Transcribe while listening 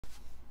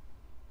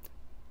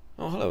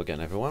Oh, hello again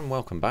everyone,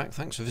 welcome back,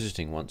 thanks for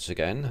visiting once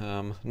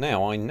again.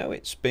 Now I know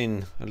it's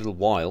been a little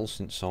while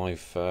since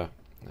I've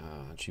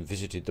actually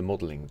visited the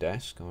modelling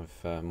desk.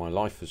 My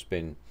life has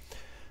been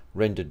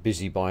rendered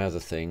busy by other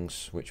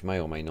things which may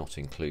or may not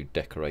include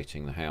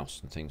decorating the house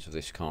and things of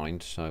this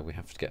kind, so we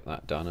have to get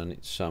that done, and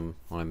it's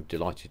I'm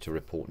delighted to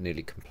report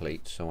nearly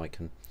complete, so I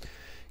can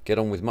get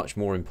on with much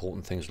more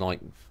important things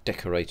like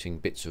decorating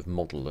bits of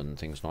model and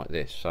things like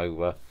this.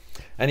 So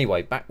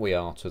anyway, back we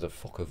are to the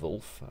Focke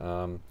Wulf.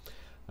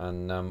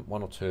 And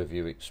one or two of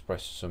you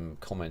expressed some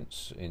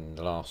comments in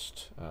the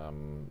last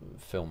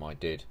film I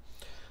did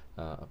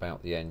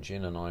about the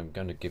engine, and I'm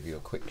going to give you a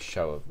quick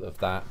show of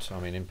that. I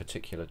mean, in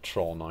particular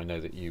Tron, I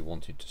know that you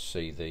wanted to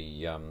see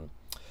the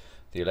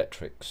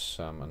electrics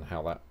and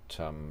how that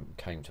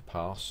came to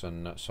pass,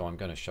 and so I'm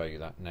going to show you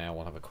that now.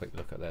 We'll have a quick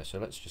look at there. So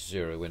let's just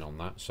zero in on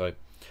that. So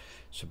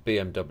it's a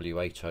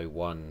BMW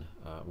 801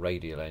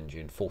 radial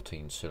engine,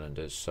 14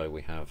 cylinders, so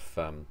we have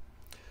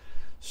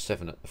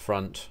 7 at the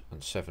front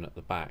and 7 at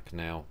the back.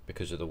 Now,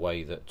 because of the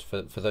way that,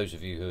 for those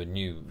of you who are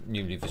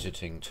newly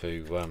visiting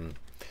to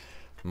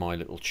my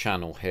little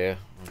channel here,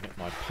 I'll get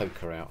my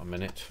poker out a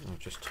minute. I've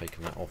just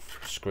taken that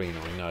off screen,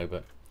 I know,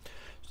 but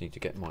just need to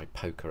get my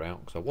poker out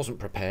because I wasn't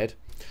prepared.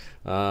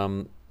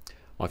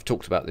 I've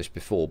talked about this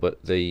before,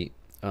 but the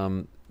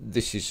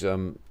this is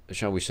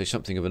shall we say,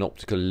 something of an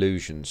optical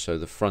illusion. So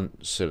the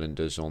front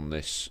cylinders on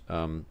this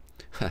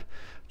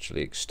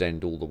actually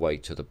extend all the way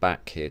to the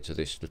back here, to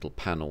this little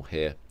panel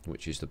here,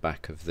 which is the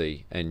back of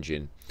the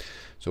engine.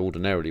 So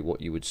ordinarily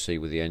what you would see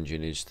with the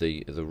engine is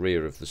the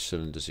rear of the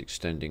cylinders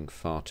extending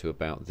far to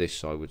about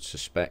this, I would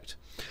suspect,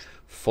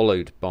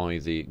 followed by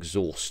the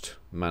exhaust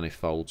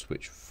manifolds,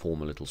 which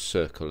form a little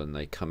circle, and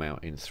they come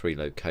out in 3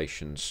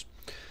 locations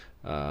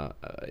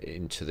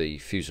into the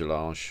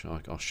fuselage.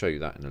 I'll show you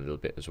that in a little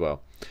bit as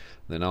well.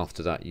 Then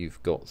after that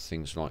you've got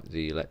things like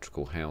the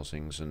electrical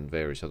housings and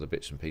various other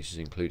bits and pieces,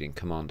 including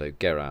Commando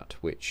Gerat,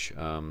 which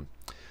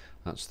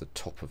that's the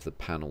top of the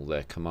panel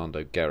there.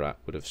 Commando Gerat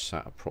would have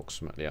sat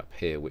approximately up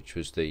here, which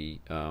was the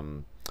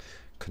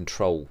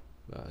control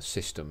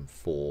system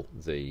for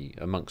the,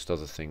 amongst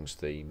other things,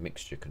 the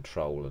mixture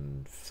control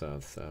and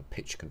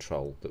pitch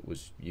control that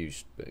was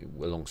used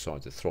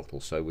alongside the throttle.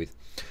 So with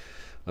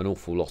an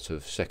awful lot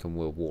of Second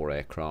World War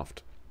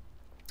aircraft,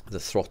 the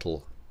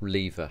throttle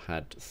lever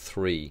had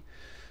 3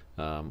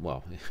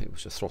 well, it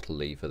was a throttle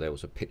lever, there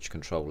was a pitch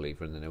control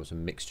lever, and then there was a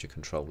mixture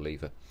control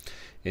lever.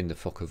 In the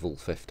Focke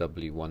Wulf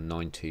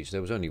Fw190s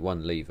there was only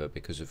 1 lever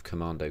because of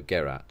Commando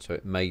Gerat, so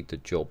it made the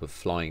job of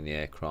flying the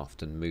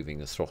aircraft and moving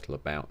the throttle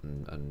about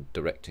and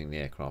directing the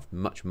aircraft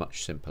much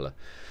simpler.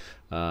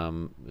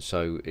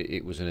 So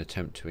it was an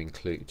attempt to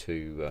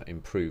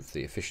improve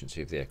the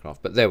efficiency of the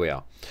aircraft, but there we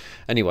are.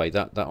 Anyway,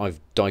 that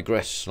I've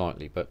digressed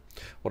slightly, but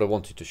what I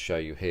wanted to show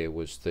you here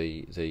was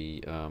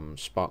the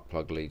spark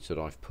plug leads that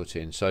I've put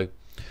in. So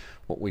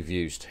what we've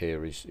used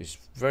here is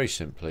very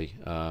simply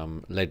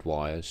lead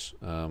wires,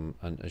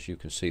 and as you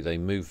can see they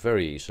move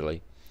very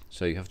easily,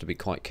 so you have to be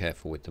quite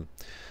careful with them.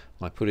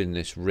 I put in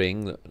this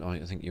ring that I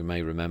think you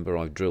may remember.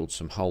 I've drilled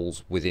some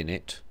holes within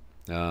it,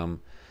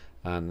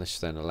 and this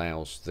then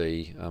allows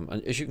the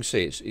and as you can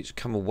see it's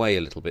come away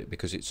a little bit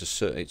because it's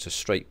a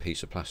straight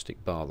piece of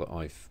plastic bar that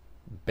I've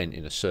bent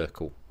in a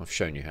circle. I've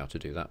shown you how to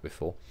do that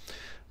before.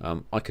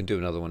 I can do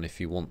another one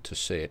if you want to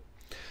see it.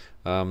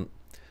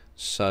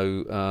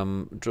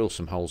 So drill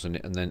some holes in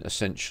it, and then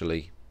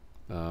essentially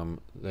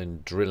then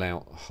drill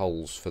out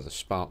holes for the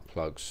spark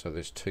plugs. So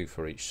there's 2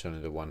 for each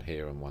cylinder, 1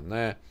 here and 1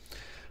 there.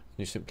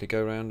 You simply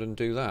go around and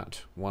do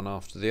that one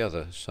after the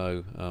other.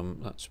 So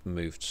that's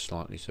moved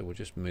slightly, so we'll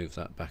just move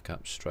that back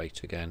up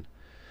straight again,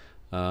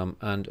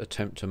 and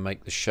attempt to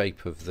make the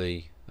shape of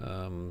the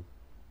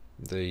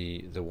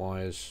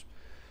wires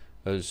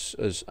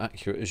as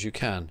accurate as you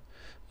can.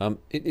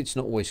 It's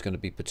not always going to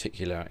be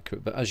particularly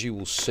accurate, but as you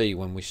will see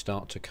when we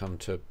start to come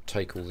to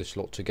take all this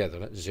lot together,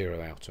 let's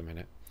zero out a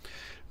minute.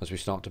 As we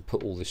start to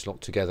put all this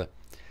lot together,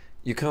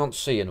 you can't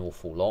see an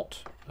awful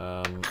lot,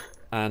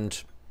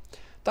 and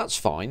that's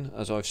fine.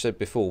 As I've said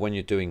before, when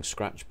you're doing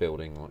scratch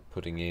building, like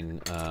putting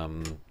in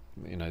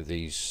you know,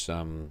 these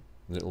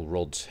little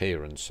rods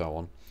here and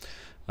so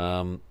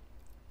on,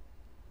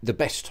 the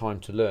best time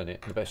to learn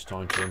it, the best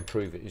time to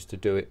improve it, is to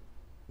do it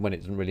when it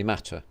doesn't really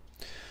matter.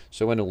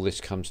 So when all this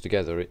comes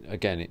together,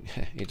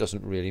 it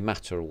doesn't really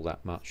matter all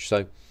that much.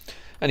 So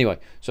anyway,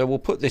 so we'll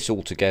put this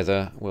all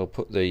together. We'll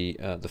put the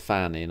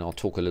fan in. I'll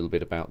talk a little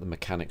bit about the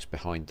mechanics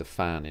behind the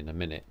fan in a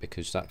minute,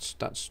 because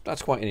that's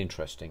quite an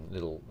interesting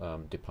little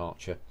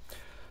departure.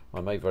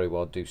 I may very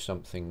well do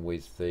something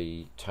with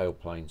the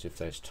tailplanes if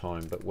there's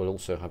time, but we'll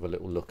also have a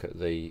little look at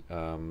the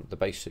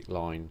basic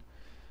line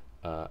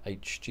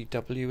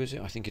HGW, is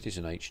it? I think it is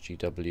an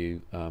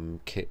HGW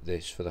kit,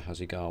 this, for the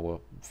Hasegawa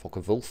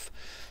Focke Wulf,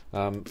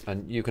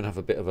 and you can have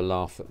a bit of a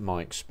laugh at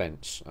my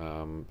expense,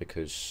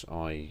 because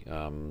I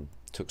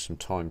took some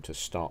time to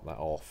start that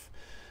off,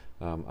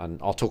 and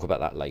I'll talk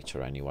about that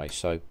later anyway.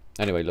 So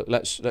anyway, look,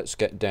 let's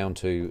get down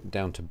to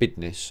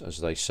business,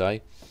 as they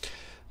say.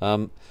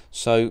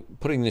 So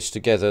putting this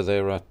together,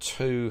 there are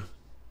two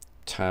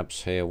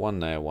tabs here, one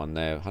there,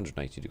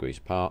 180 degrees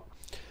apart.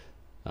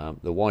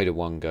 The wider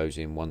one goes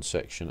in one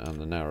section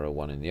and the narrower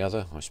one in the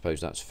other. I suppose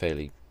that's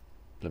fairly,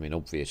 I mean,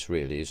 obvious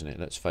really, isn't it?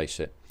 Let's face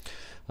it.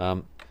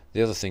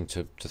 The other thing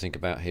to think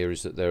about here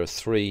is that there are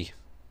three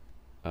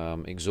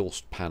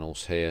exhaust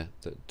panels here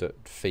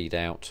that feed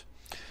out,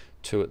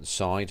 two at the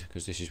side,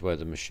 because this is where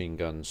the machine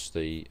guns,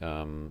 through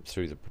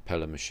the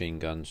propeller machine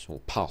guns, or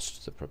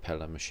past the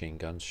propeller machine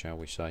guns, shall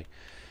we say,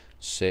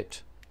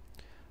 sit,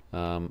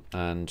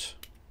 and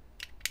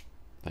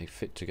they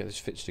fit together. This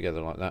fits together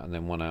like that, and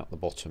then one out the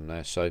bottom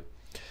there. So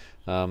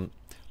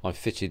I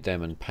fitted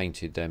them and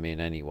painted them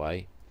in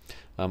anyway.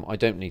 I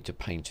don't need to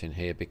paint in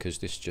here because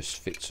this just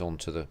fits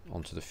onto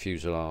the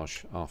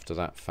fuselage after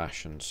that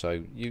fashion,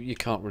 so you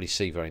can't really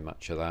see very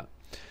much of that.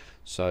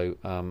 So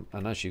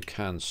and as you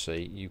can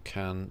see, you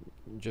can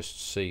just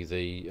see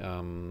the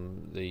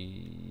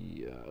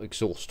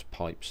exhaust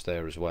pipes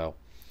there as well.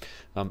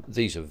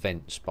 These are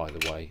vents, by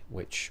the way,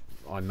 which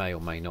I may or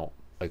may not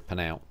open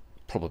out.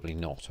 Probably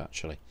not,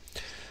 actually.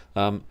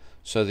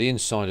 So the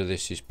inside of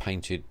this is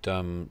painted,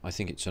 I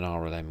think it's an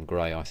RLM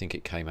grey. I think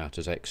it came out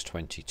as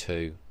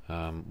X22,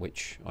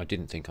 which I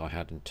didn't think I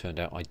had, and turned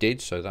out I did,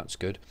 so that's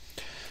good.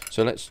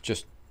 So let's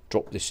just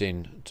drop this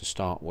in to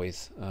start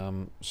with.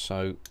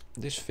 So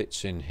this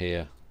fits in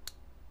here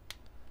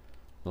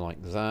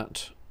like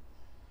that.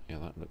 Yeah,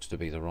 that looks to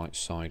be the right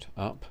side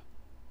up.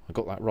 I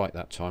got that right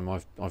that time.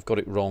 I've got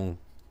it wrong.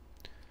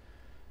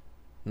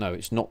 No,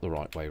 it's not the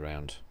right way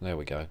round. There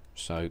we go.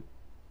 So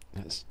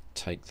let's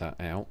take that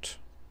out.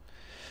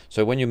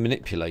 So when you're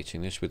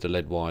manipulating this with the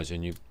lead wires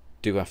in, you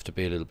do have to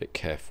be a little bit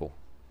careful.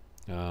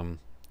 No,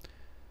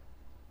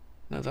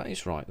 that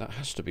is right. That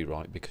has to be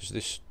right, because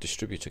this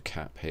distributor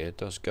cap here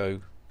does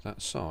go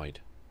that side.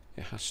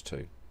 It has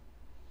to.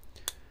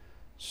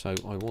 So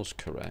I was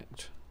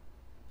correct.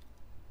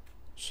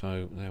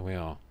 So there we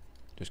are.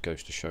 Just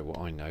goes to show what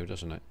I know,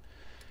 doesn't it?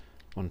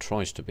 One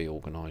tries to be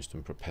organised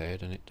and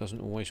prepared, and it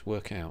doesn't always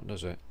work out,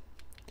 does it?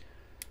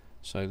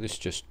 So this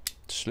just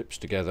slips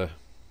together,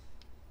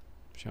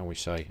 shall we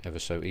say, ever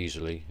so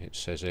easily, it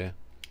says here.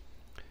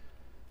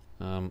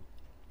 And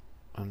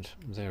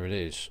there it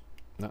is.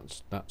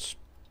 That's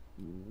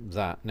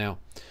that. Now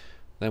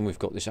then we've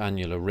got this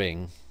annular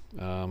ring.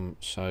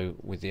 So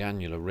with the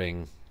annular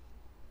ring,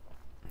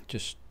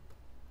 just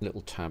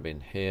little tab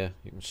in here,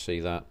 you can see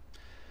that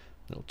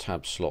little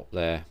tab slot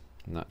there,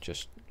 and that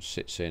just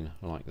sits in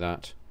like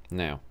that.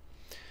 Now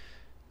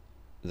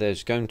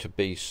there's going to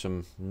be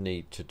some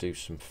need to do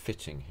some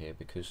fitting here,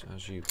 because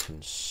as you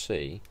can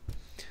see,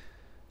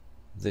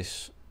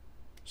 this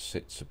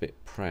sits a bit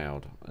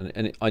proud,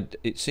 and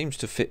it seems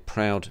to fit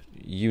proud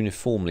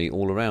uniformly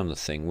all around the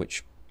thing,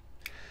 which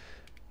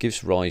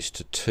gives rise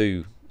to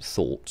two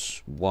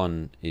thoughts.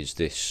 One, is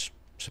this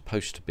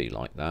supposed to be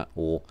like that,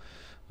 or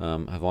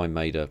have I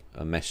made a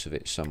mess of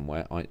it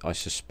somewhere? I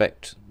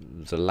suspect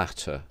the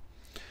latter,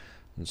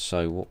 and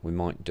so what we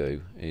might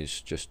do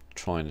is just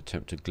try and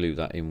attempt to glue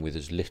that in with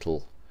as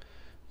little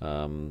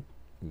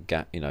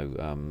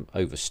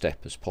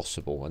overstep as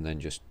possible, and then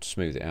just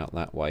smooth it out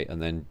that way,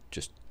 and then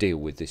just deal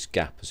with this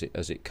gap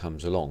as it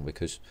comes along,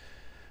 because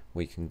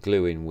we can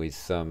glue in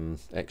with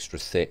extra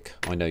thick.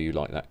 I know you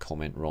like that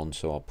comment, Ron,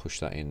 so I'll push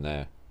that in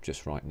there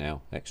just right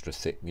now. Extra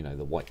thick, you know,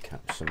 the white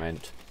cap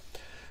cement.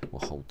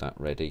 We'll hold that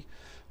ready,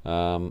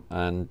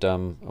 and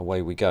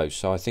away we go.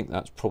 So I think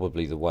that's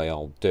probably the way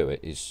I'll do it,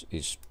 is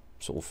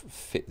sort of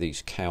fit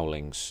these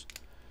cowlings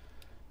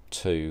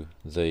to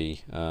the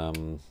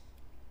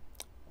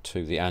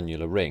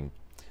annular ring,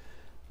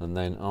 and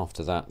then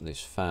after that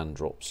this fan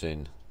drops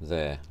in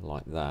there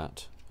like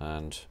that,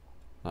 and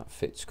that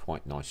fits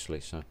quite nicely.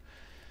 So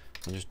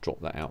I'll just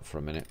drop that out for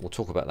a minute. We'll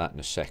talk about that in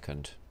a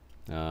second,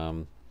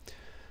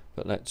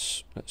 but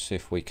let's see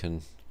if we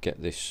can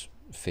get this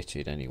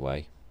fitted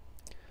anyway.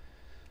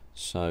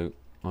 So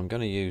I'm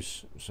going to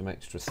use some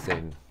extra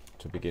thin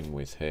to begin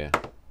with here,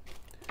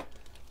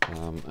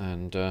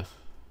 and there's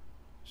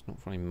not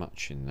very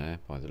much in there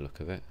by the look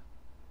of it.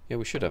 Yeah,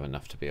 we should have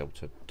enough to be able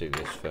to do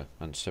this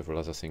and several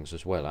other things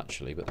as well,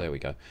 actually, but there we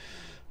go.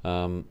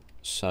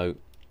 So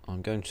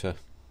I'm going to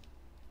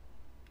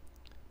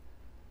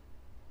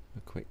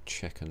a quick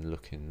check and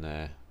look in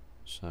there.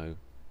 So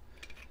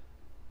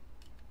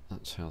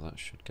that's how that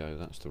should go.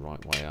 That's the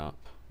right way up.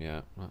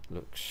 Yeah,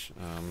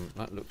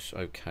 that looks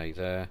okay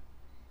there.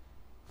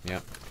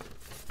 Yeah.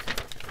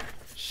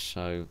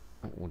 So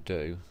what we'll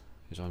do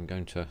is I'm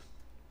going to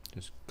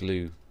just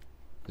glue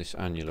this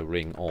annular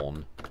ring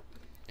on.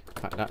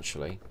 In fact,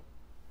 actually,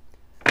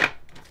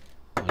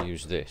 I'll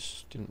use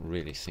this. Didn't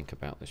really think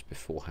about this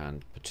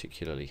beforehand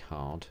particularly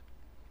hard.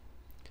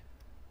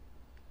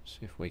 See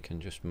if we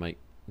can just make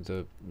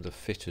the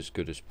fit as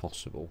good as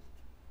possible.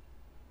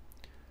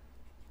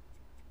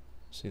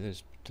 See,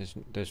 there's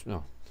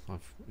no,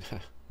 I've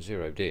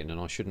zeroed in, and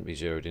I shouldn't be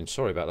zeroed in.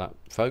 Sorry about that,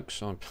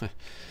 folks.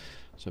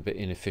 It's a bit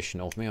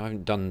inefficient of me. I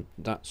haven't done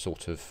that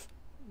sort of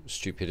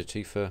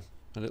stupidity for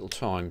a little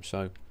time,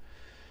 so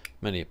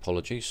many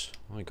apologies.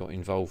 I got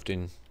involved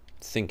in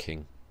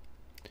thinking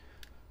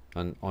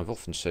And I've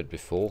often said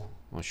before,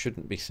 I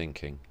shouldn't be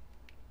thinking.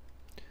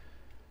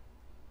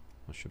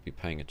 I should be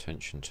paying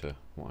attention to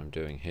what I'm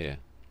doing here.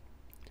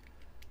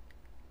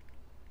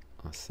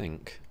 I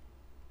think,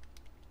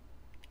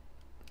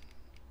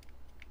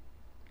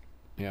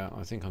 yeah,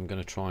 I think I'm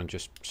going to try and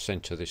just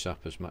centre this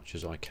up as much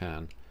as I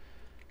can,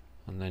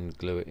 and then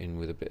glue it in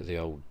with a bit of the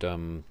old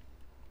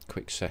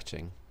quick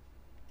setting,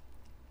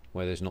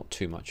 where there's not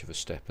too much of a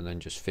step, and then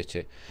just fit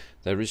it.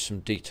 There is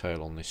some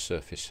detail on this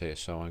surface here,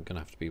 so I'm going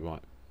to have to be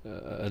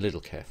a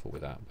little careful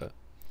with that, but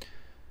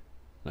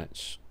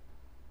let's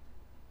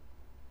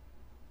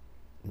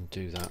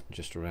do that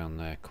just around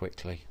there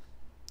quickly.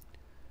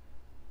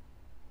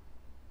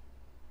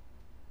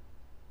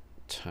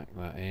 Tack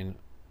that in.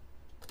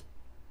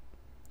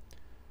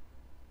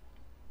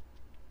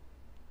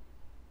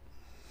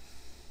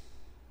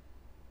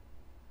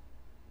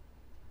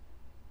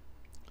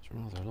 There's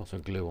rather a lot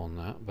of glue on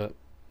that, but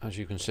as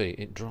you can see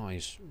it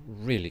dries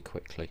really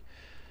quickly.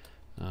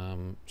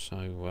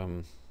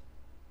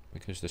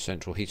 Because the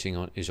central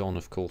heating is on,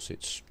 of course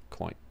it's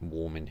quite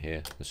warm in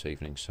here this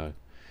evening, so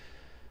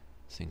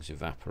things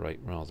evaporate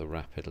rather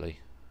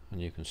rapidly,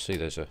 and you can see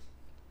there's a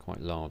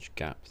quite large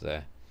gap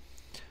there.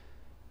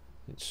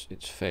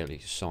 It's fairly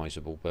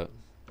sizable, but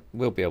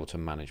we'll be able to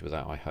manage with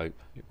that, I hope.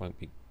 It won't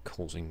be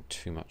causing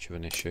too much of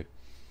an issue.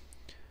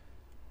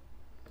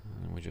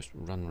 And we just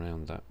run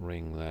around that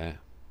ring there.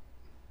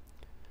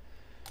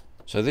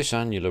 So this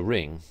annular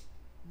ring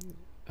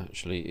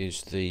actually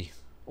is the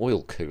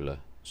oil cooler.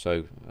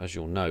 So as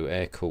you'll know,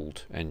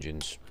 air-cooled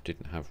engines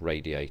didn't have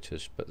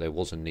radiators, but there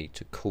was a need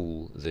to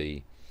cool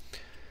the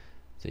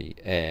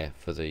air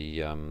for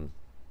the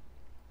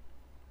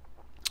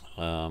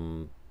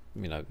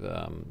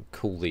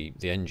cool the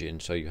engine,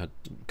 so you had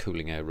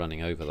cooling air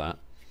running over that,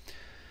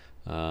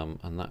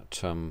 and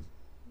that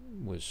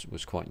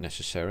was quite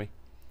necessary.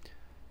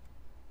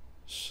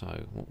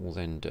 So what we'll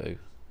then do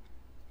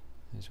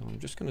is I'm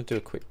just going to do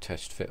a quick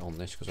test fit on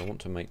this, because I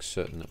want to make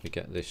certain that we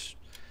get this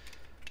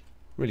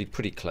really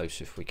pretty close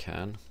if we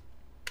can.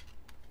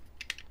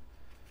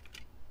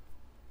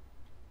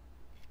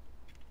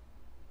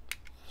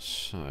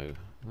 So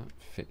that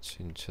fits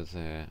into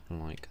there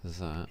like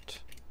that.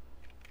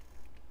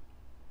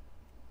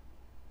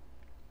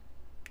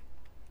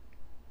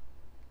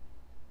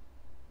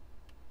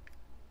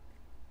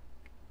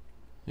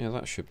 Yeah,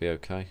 that should be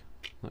okay.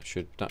 That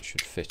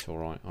should fit all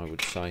right, I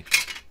would say.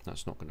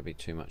 That's not going to be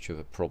too much of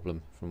a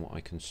problem from what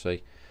I can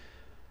see.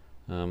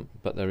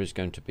 But there is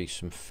going to be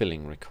some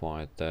filling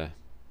required there.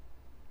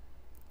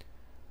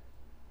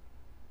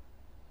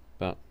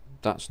 But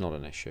that's not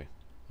an issue,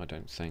 I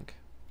don't think.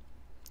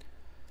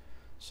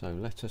 So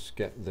let us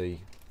get the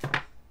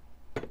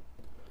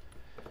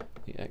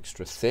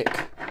extra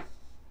thick,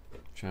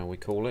 shall we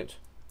call it.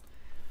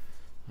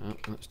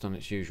 That's done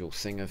its usual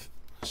thing of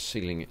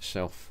sealing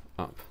itself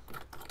up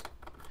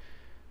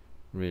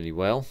really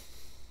well.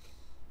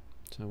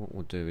 So what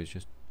we'll do is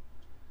just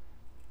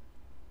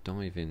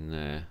dive in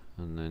there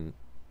and then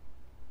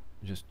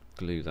just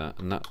glue that,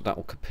 and that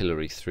will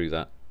capillary through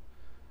that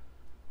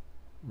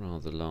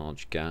rather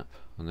large gap,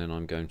 and then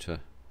I'm going to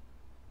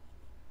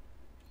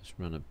just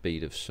run a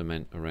bead of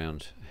cement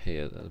around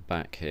here at the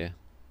back here,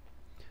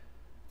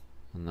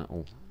 and that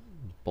will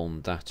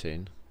bond that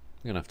in.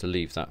 I'm going to have to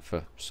leave that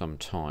for some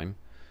time,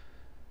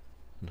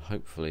 and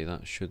hopefully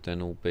that should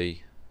then all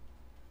be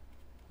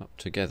up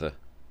together.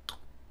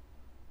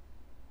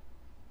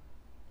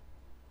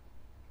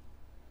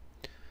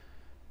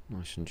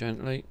 Nice and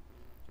gently.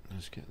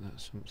 Let's get that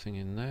something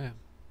in there.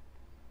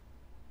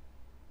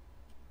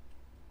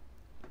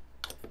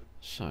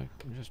 So I'll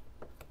just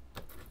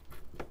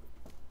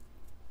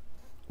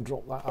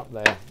drop that up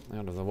there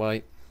out of the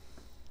way.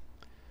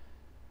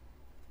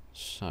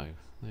 So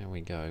there we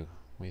go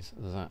with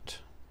that,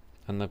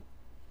 and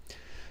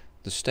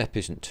the step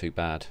isn't too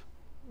bad.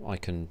 I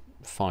can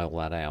file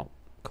that out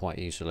quite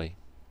easily,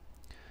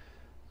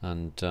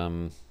 and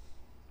the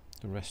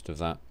rest of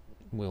that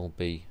will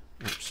be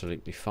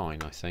absolutely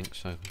fine, I think.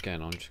 So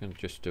again, I'm just going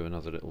to do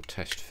another little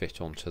test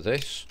fit onto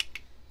this.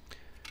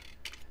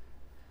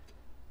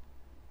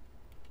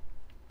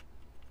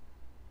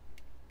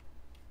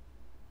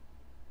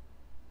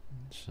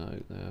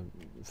 So the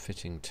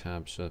fitting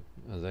tabs are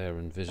there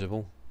and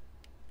visible.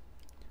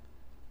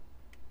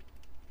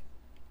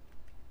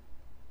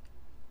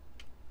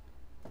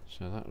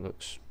 So that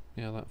looks,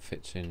 yeah, that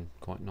fits in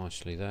quite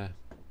nicely there.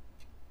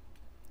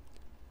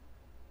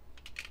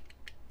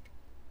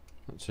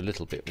 That's a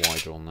little bit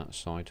wider on that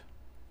side.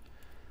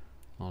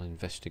 I'll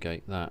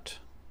investigate that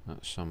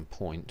at some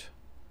point.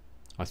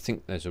 I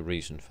think there's a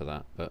reason for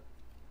that, but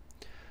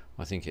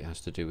I think it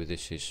has to do with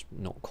this is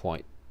not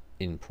quite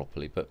in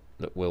properly, but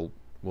look, we'll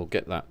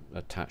get that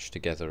attached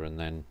together, and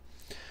then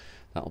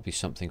that'll be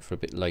something for a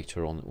bit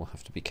later on that we'll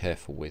have to be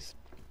careful with.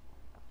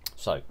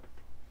 So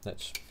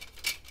let's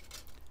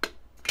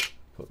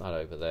put that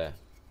over there,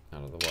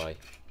 out of the way,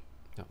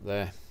 up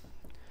there.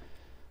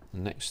 The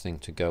next thing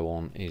to go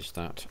on is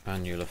that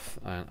annular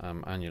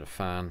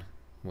fan,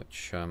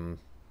 which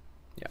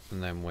yeah,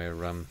 and then we're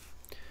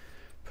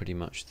pretty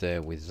much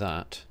there with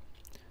that.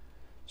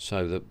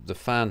 So the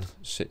fan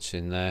sits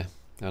in there,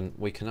 and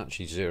we can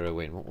actually zero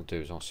in. What we'll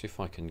do is I'll see if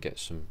I can get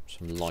some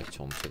light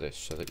onto this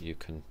so that you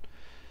can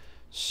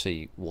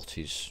see what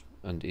is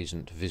and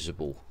isn't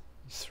visible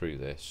through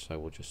this. So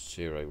we'll just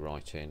zero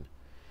right in.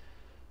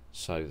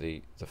 So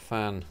the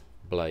fan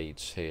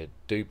blades here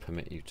do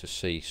permit you to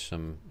see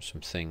some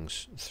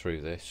things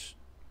through this.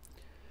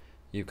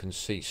 You can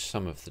see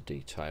some of the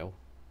detail,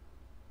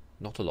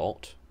 not a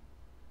lot,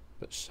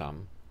 but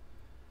some,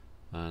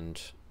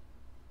 and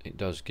it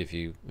does give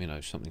you, you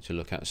know, something to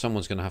look at.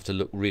 Someone's going to have to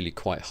look really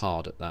quite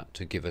hard at that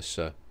to give us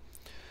a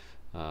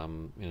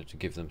you know, to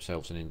give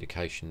themselves an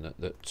indication that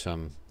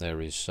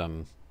there is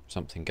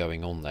something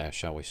going on there,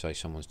 shall we say.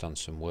 Someone's done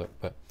some work,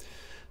 but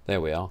there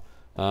we are.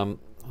 I'm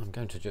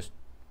going to just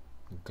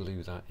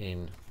glue that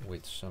in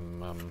with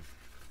some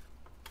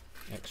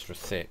extra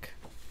thick.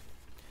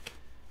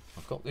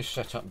 I've got this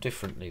set up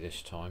differently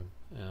this time,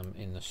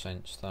 in the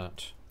sense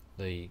that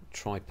the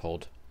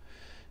tripod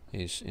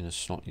is in a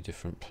slightly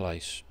different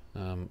place,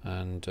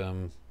 and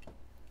there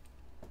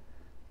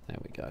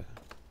we go.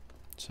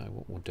 So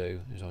what we'll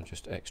do is I'll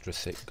just extra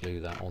thick glue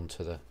that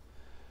onto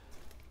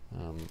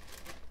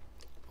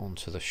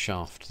the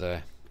shaft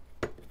there.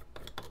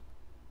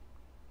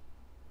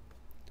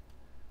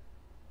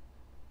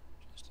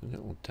 Just a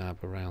little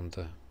dab around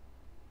the...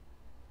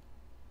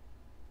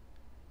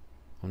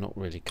 I'm not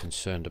really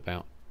concerned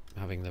about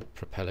having the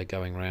propeller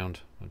going round.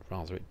 I'd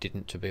rather it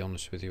didn't, to be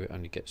honest with you. It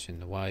only gets in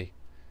the way.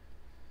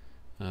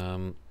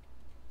 There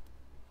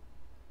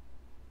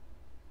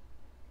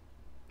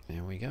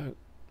we go.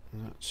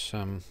 That's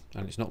and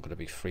it's not going to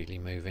be freely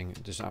moving.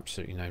 There's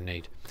absolutely no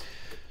need.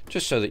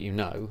 Just so that you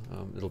know,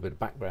 a little bit of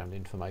background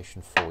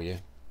information for you.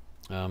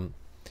 I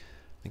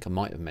think I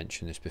might have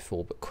mentioned this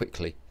before, but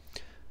quickly,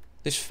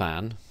 this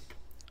fan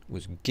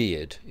was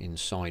geared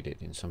inside it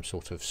in some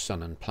sort of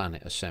sun and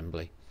planet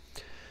assembly,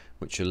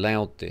 which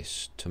allowed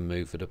this to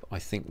move at, I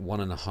think,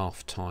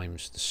 1.5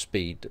 times the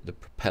speed that the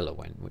propeller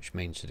went, which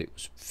means that it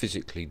was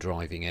physically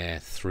driving air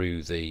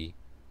through the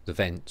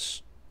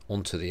vents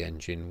onto the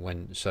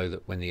engine, so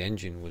that when the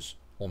engine was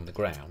on the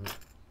ground,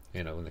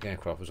 you know, when the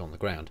aircraft was on the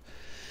ground,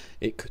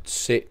 it could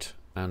sit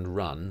and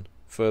run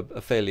for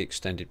a fairly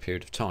extended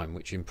period of time,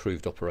 which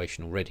improved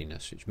operational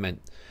readiness, which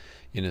meant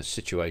in a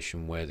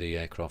situation where the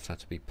aircraft had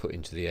to be put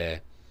into the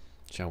air,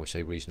 shall we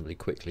say, reasonably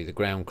quickly, the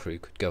ground crew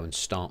could go and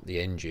start the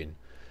engine,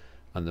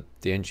 and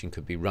the engine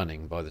could be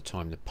running by the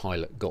time the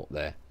pilot got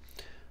there.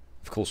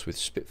 Of course, with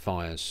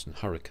Spitfires and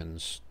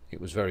Hurricanes,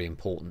 it was very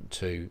important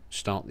to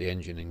start the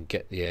engine and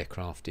get the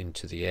aircraft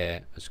into the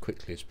air as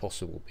quickly as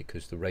possible,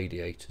 because the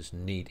radiators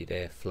needed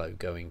airflow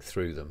going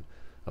through them,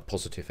 a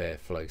positive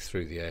airflow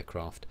through the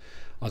aircraft.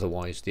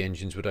 Otherwise the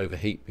engines would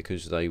overheat,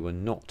 because they were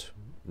not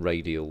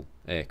radial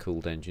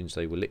air-cooled engines,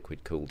 they were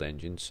liquid-cooled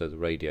engines, so the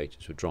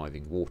radiators were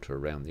driving water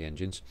around the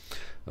engines.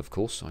 Of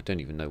course, I don't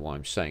even know why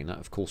I'm saying that.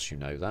 Of course you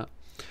know that.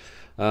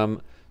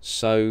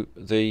 So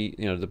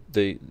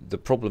the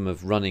problem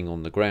of running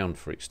on the ground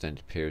for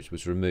extended periods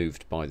was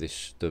removed by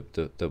this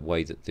the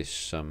way that this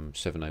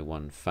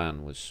 701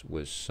 fan was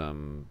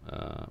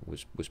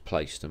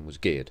placed and was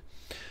geared.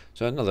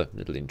 So another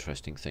little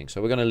interesting thing.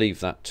 So we're going to leave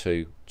that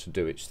to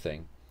do its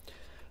thing.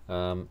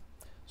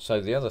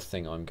 So the other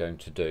thing I'm going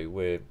to do,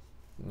 we're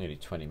nearly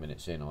 20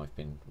 minutes in, I've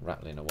been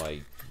rattling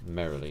away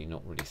merrily,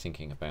 not really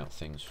thinking about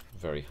things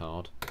very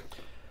hard.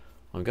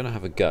 I'm going to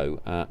have a go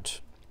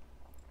at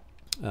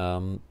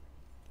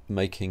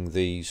making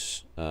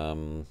these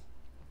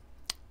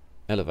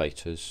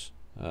elevators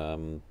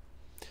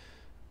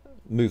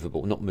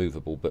movable, not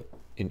movable, but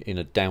in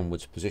a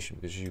downwards position,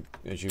 because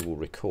as you will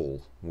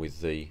recall with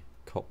the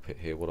cockpit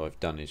here, what I've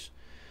done is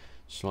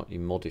slightly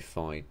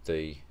modified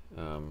the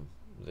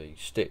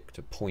stick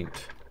to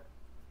point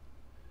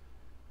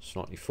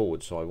slightly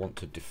forward, so I want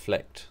to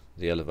deflect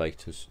the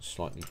elevators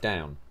slightly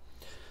down.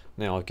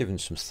 Now I've given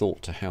some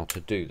thought to how to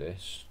do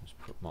this. Let's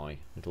put my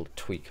little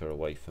tweaker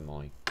away from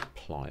my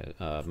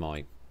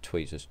my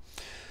tweezers,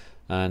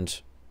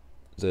 and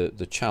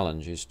the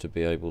challenge is to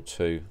be able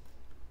to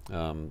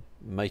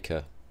make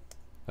a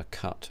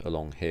cut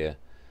along here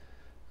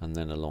and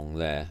then along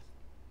there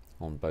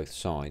on both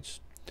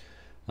sides.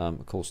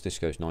 Of course this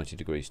goes 90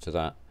 degrees to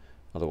that,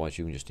 otherwise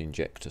you can just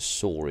inject a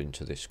saw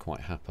into this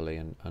quite happily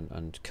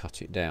and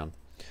cut it down.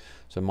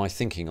 So my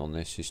thinking on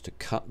this is to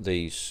cut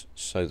these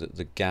so that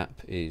the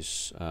gap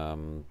is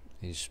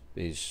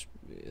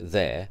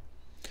there,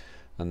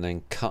 and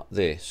then cut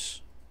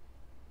this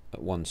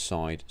at one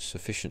side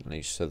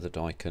sufficiently so that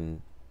I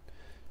can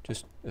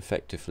just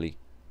effectively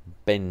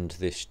bend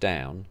this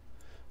down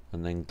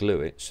and then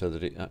glue it so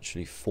that it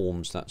actually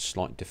forms that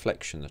slight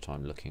deflection that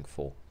I'm looking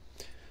for.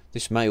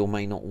 This may or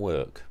may not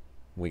work.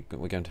 We're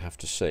going to have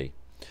to see.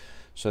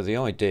 So the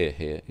idea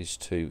here is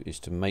to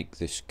make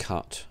this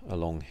cut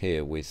along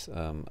here with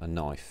a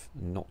knife,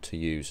 not to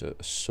use a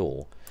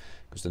saw,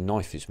 because the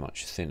knife is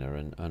much thinner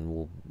and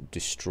will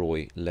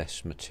destroy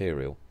less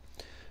material.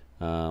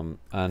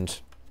 And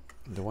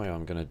the way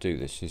I'm going to do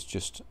this is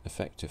just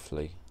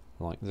effectively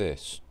like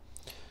this.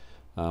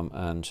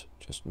 and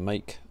just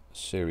make a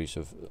series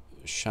of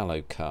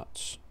shallow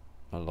cuts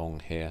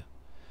along here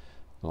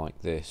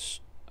like this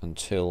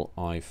until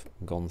I've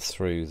gone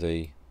through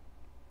the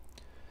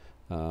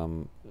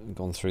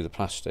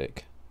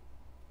plastic,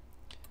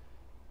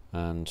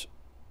 and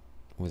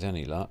with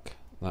any luck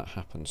that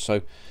happens.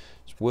 So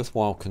it's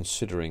worthwhile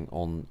considering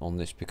on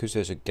this, because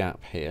there's a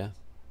gap here,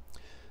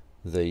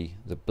 the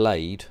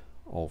blade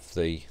of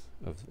the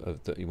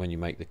when you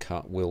make the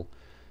cut will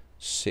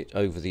sit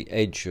over the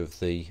edge of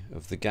the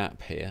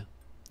gap here,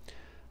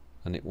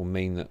 and it will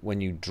mean that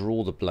when you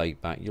draw the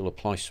blade back you'll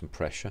apply some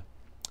pressure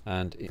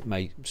and it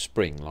may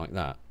spring like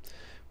that,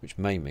 which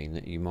may mean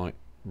that you might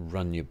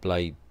run your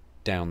blade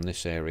down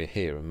this area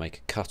here and make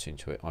a cut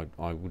into it.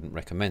 I wouldn't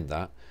recommend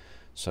that.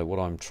 So what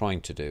I'm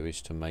trying to do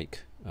is to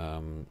make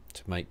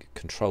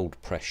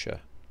controlled pressure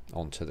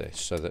onto this,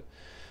 so that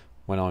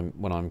when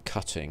I'm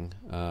cutting,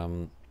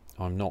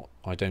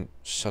 I don't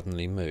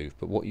suddenly move.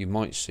 But what you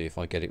might see if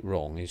I get it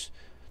wrong is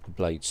the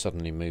blade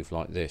suddenly move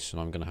like this, and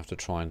I'm going to have to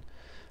try and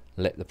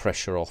let the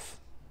pressure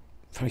off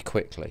very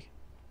quickly.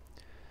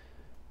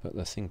 But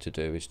the thing to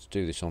do is to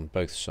do this on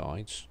both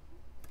sides.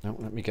 Now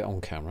let me get on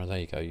camera. There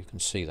you go. You can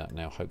see that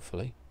now,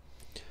 hopefully.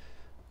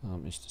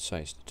 Is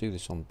to do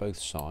this on both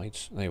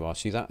sides. There you are.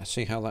 See that?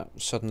 See how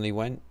that suddenly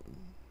went?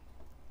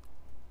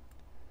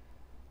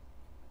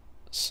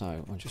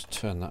 So I'll just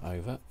turn that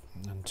over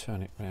and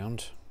turn it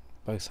round.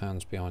 Both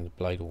hands behind the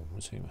blade, or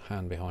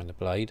hand behind the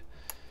blade,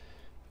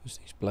 because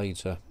these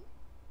blades are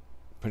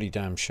pretty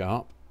damn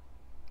sharp.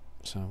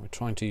 So we're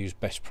trying to use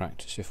best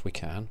practice if we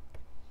can.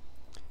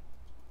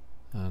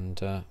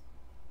 And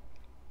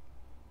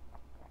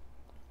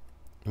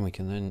we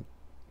can then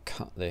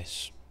cut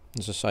this.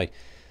 As I say,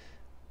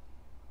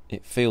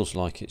 it feels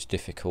like it's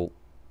difficult,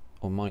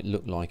 or might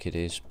look like it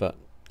is, but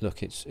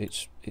look,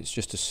 it's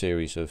just a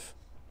series of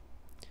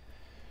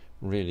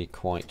really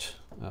quite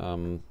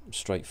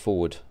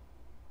straightforward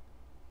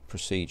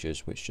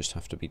procedures which just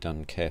have to be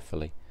done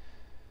carefully.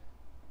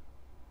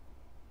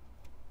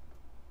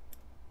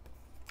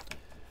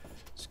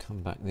 Let's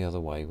come back the other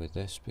way with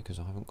this, because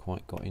I haven't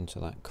quite got into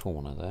that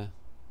corner there.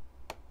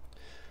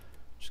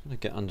 Just going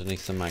to get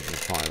underneath the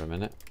magnifier a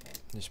minute.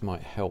 This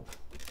might help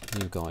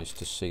you guys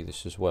to see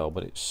this as well,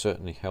 but it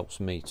certainly helps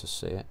me to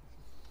see it.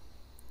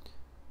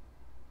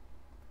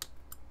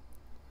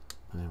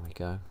 There we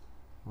go.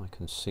 I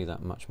can see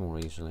that much more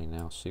easily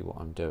now, see what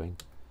I'm doing.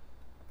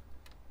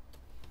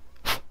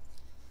 So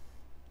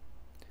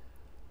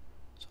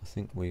I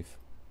think we've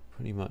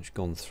pretty much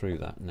gone through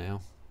that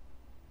now,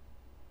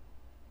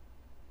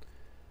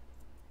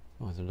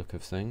 by the look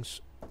of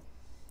things.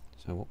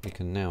 So what we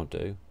can now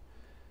do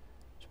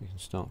is we can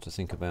start to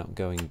think about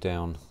going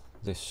down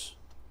this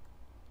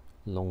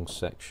long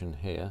section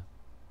here.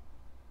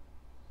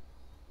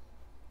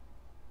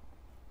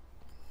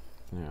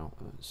 Now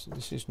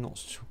this is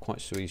not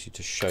quite so easy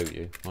to show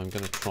you. I'm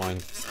going to try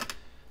and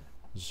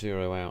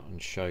zero out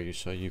and show you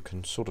so you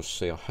can sort of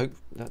see. I hope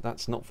that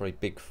that's not very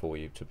big for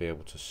you to be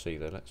able to see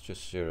there. Let's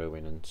just zero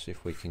in and see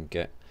if we can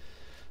get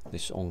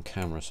this on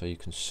camera so you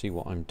can see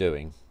what I'm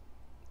doing,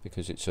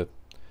 because it's a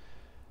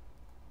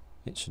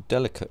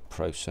delicate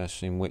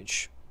process in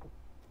which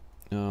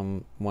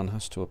one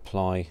has to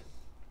apply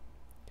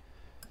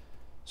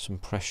some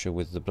pressure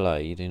with the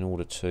blade in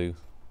order to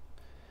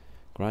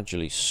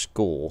gradually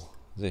score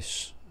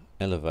this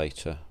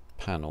elevator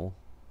panel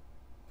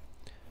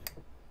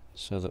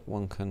so that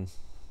one can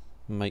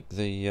make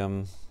the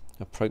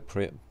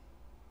appropriate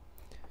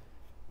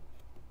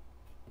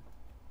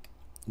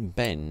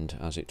bend,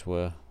 as it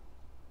were.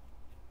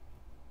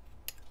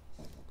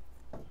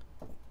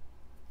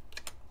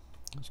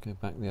 Let's go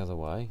back the other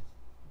way.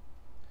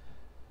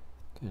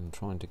 Again,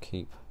 trying to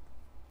keep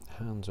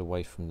hands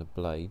away from the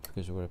blade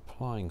because we're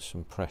applying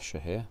some pressure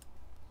here.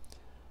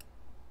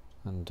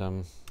 And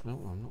oh,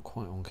 I'm not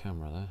quite on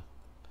camera there.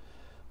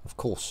 Of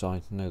course,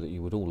 I know that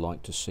you would all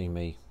like to see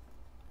me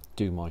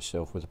do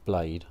myself with a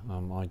blade.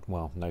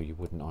 Well, no, you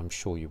wouldn't. I'm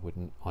sure you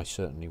wouldn't. I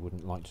certainly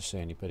wouldn't like to see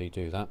anybody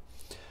do that.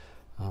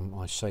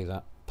 I say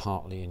that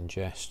partly in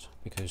jest,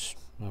 because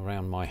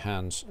around my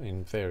hands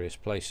in various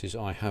places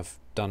I have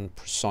done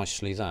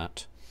precisely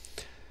that.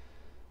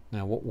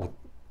 Now, what we'll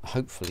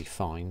hopefully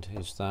find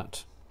is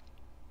that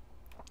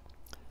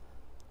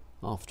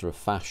after a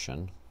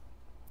fashion,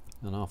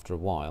 and after a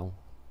while,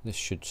 this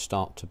should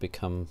start to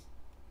become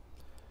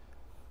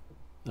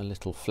a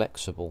little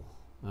flexible,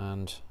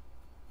 and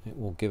it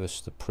will give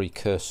us the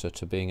precursor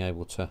to being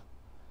able to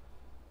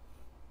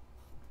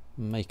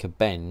make a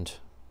bend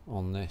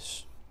on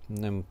this.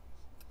 And then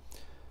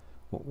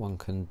what one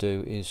can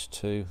do is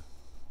to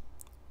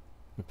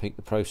repeat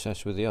the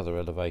process with the other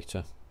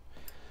elevator.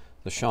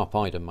 The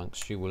sharp-eyed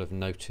amongst you will have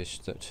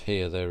noticed that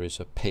here there is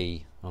a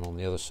P and on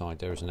the other side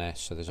there is an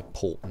S, so there's a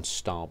port and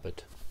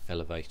starboard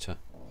elevator.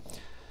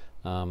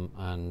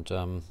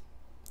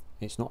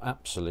 It's not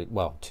absolute,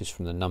 well, it is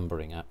from the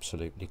numbering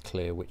absolutely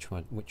clear which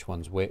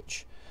one's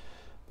which,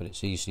 but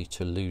it's easy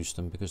to lose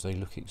them because they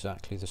look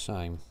exactly the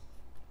same.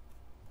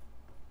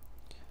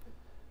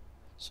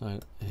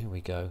 So here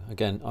we go.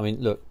 Again, I mean,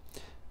 look,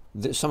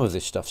 some of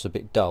this stuff's a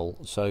bit dull,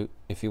 so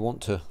if you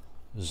want to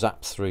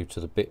zap through to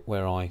the bit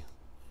where I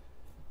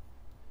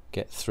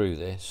get through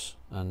this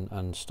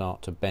and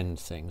start to bend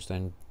things,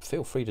 then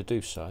feel free to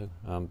do so.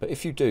 But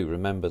if you do,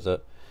 remember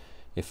that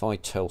if I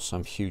tell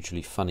some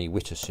hugely funny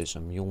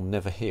witticism, you'll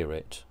never hear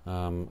it,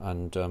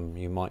 and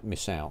you might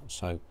miss out.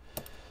 So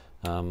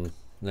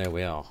there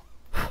we are.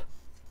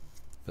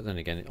 But then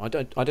again, I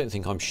don't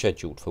think I'm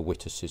scheduled for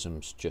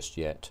witticisms just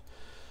yet.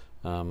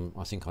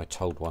 I think I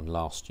told one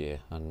last year,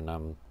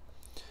 and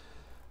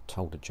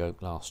told a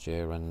joke last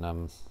year,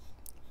 and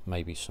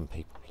maybe some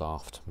people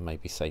laughed,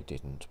 maybe they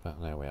didn't,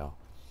 but there we are.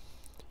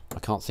 I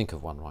can't think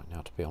of one right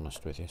now, to be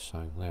honest with you,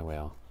 so there we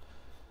are.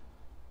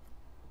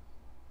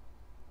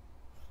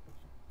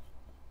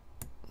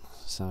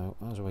 So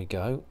as we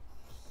go,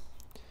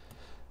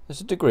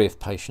 there's a degree of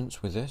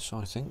patience with this,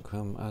 I think,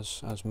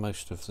 as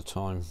most of the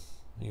time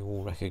you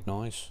all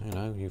recognise. You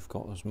know, you've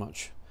got as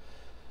much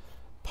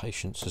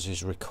patience as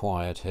is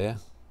required here.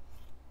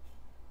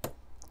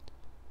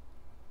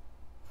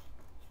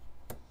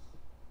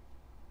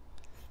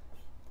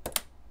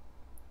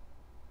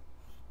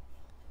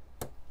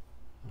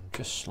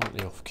 Just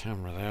slightly off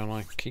camera there, and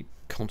I keep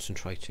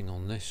concentrating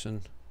on this,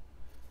 and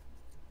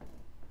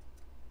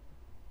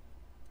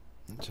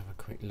let's have a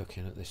quick look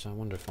in at this. I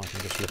wonder if I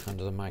can just look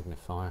under the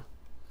magnifier.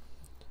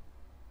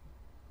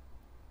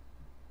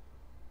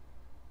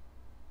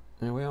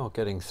 There we are,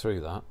 getting through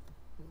that.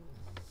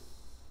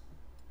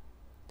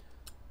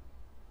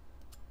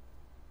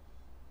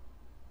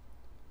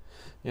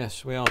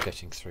 Yes, we are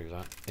getting through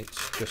that.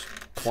 It's just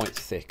quite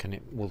thick and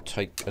it will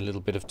take a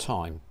little bit of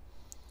time.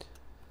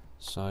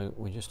 So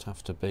we just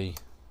have to be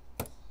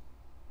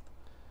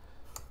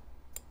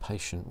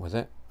patient with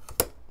it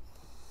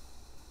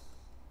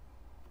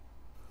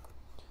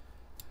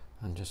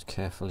and just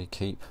carefully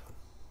keep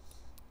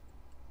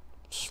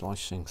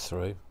slicing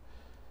through.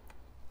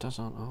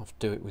 Doesn't have to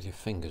do it with your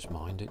fingers,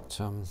 mind it.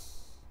 And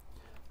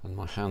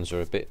my hands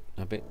are a bit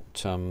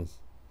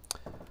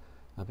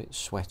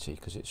sweaty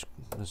because it's,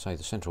 as I say,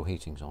 the central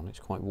heating's on. It's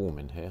quite warm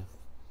in here.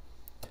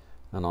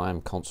 And I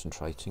am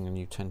concentrating, and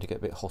you tend to get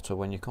a bit hotter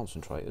when you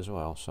concentrate as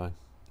well, so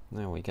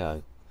there we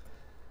go.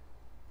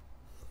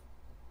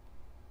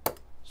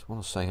 Just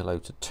want to say hello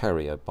to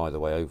Terry, by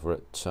the way, over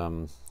at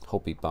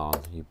Hobby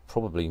Barn. You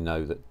probably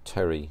know that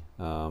Terry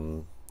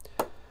was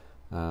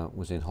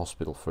in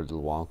hospital for a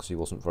little while because he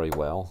wasn't very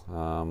well,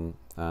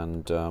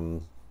 and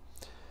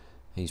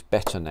he's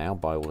better now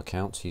by all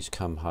accounts. He's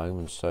come home,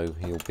 and so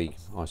he'll be,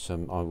 I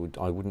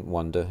wouldn't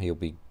wonder, he'll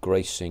be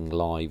gracing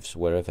lives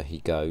wherever he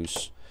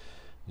goes.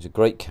 He's a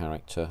great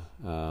character,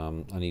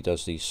 and he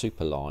does these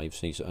super lives.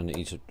 He's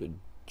a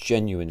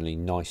genuinely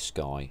nice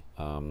guy,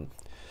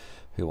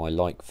 who I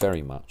like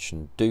very much.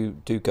 And do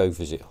go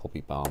visit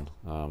Hobby Barn.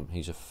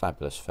 He's a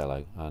fabulous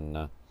fellow,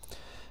 and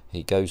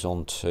he goes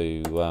on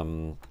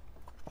to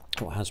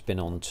what has been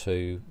on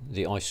to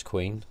the Ice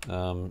Queen,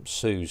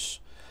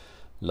 Sue's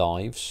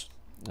lives,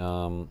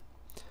 on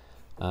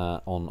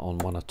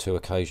one or two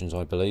occasions,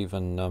 I believe.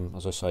 And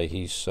as I say,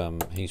 he's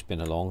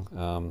been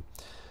along.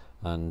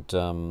 And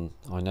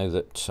I know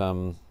that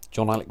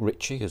John Alec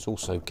Ritchie has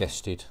also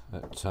guested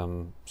at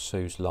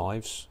Sue's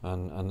lives,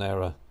 and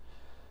there are,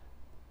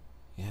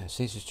 yes,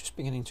 this is just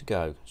beginning to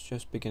go, it's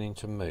just beginning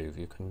to move,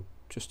 you can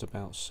just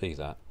about see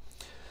that.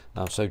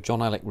 So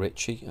John Alec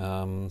Ritchie,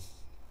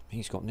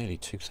 he's got nearly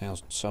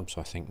 2,000 subs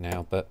I think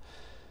now, but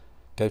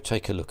go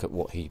take a look at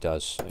what he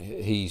does.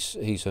 He's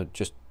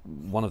just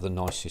one of the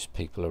nicest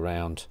people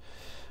around,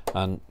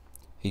 and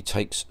he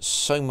takes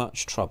so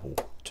much trouble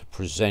to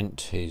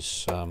present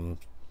his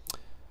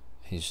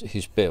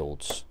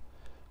builds,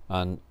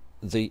 and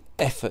the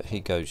effort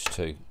he goes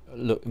to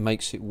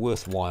makes it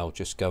worthwhile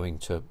just going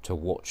to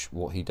watch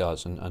what he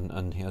does.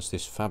 And he has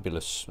this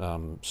fabulous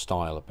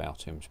style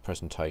about him, his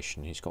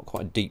presentation. He's got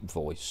quite a deep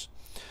voice,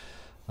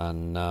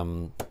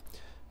 and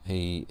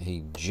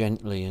he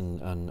gently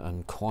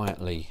and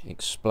quietly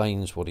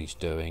explains what he's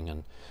doing,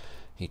 and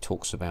he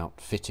talks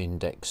about fit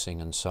indexing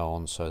and so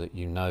on, so that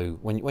you know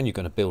when you're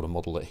going to build a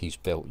model that he's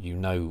built, you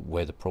know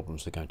where the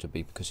problems are going to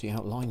be, because he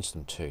outlines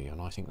them to you,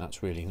 and I think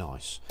that's really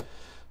nice.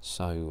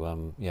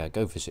 So yeah,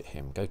 go visit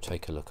him, go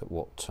take a look at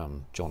what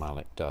John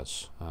Alec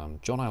does.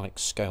 John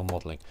Alec's scale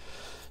modelling.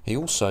 He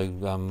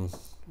also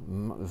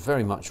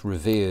very much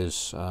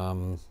reveres,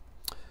 I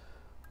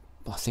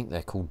think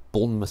they're called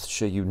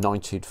Bournemouthshire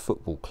United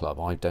Football Club.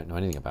 I don't know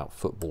anything about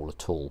football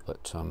at all,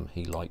 but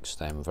he likes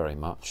them very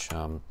much.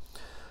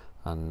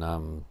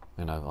 And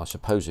you know, I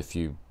suppose if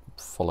you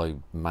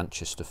follow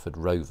Manchesterford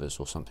Rovers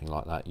or something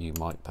like that, you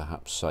might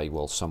perhaps say,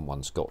 well,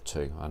 someone's got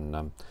to.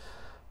 And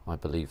I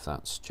believe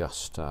that's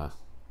just oh,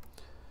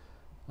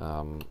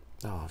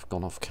 I've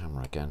gone off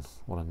camera again,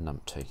 what a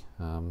numpty.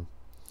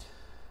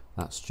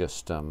 That's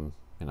just you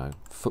know,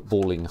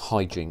 footballing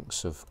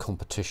hijinks of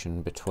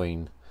competition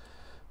between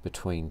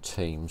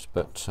teams.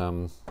 But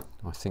I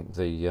think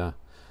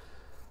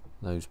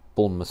those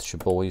Bournemouthshire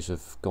boys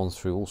have gone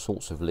through all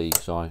sorts of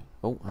leagues. Oh,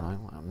 what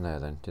happened there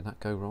then? Did that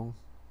go wrong?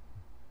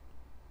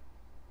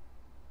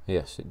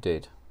 Yes, it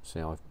did. See,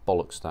 I've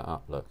bollocks that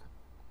up, look.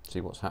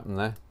 See what's happened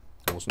there?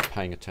 I wasn't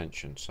paying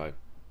attention, so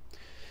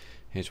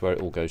here's where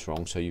it all goes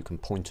wrong, so you can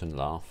point and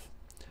laugh.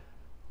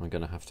 I'm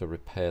going to have to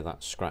repair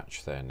that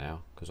scratch there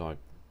now,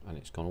 and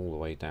it's gone all the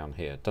way down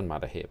here. It doesn't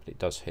matter here, but it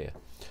does here.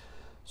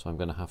 So I'm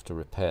going to have to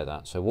repair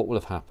that. So what will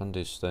have happened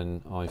is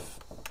then I've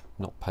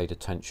not paid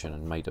attention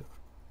and made a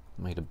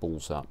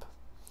balls up.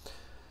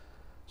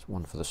 It's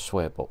one for the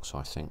swear box,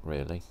 I think,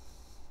 really.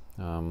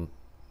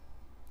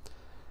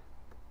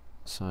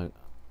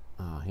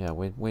 Yeah,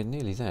 we're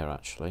nearly there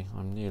actually.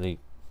 I'm nearly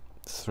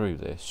through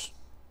this.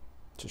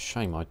 It's a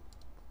shame I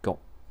got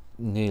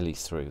nearly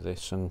through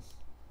this and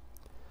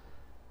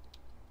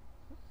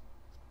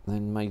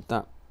then made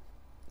that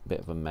bit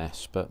of a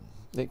mess, but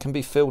it can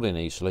be filled in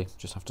easily.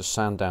 Just have to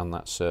sand down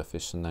that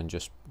surface and then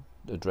just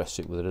address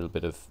it with a little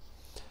bit of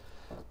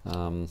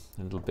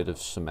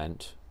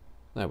cement.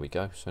 There we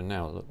go. So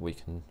now look, we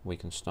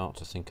can start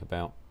to think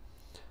about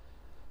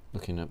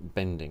looking at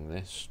bending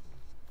this.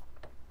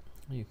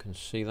 You can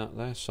see that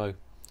there, so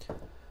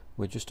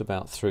we're just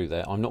about through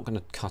there. I'm not going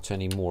to cut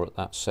any more at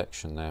that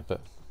section there,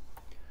 but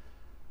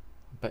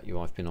I bet you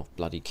I've been off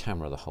bloody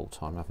camera the whole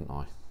time, haven't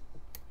I?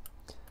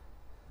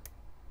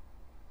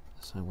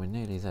 So we're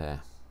nearly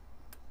there.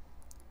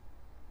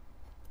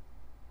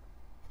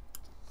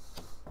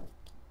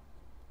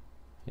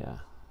 Yeah,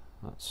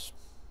 let's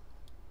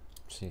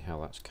see how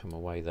that's come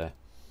away there.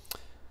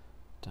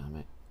 Damn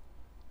it.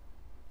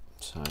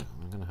 So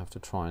I'm going to have to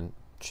try and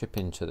chip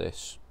into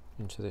this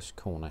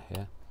corner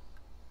here.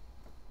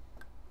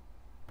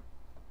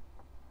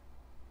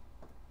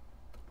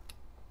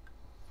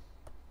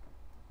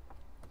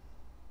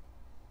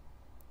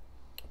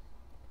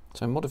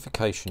 So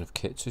modification of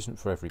kits isn't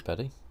for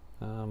everybody.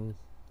 You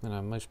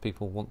know, most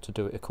people want to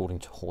do it according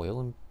to Hoyle,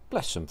 and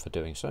bless them for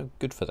doing so.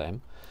 Good for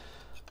them.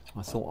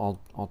 I thought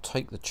I'll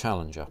take the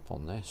challenge up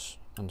on this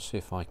and see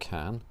if I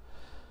can.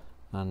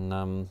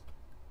 And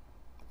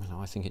you know,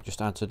 I think it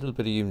just adds a little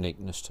bit of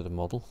uniqueness to the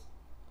model.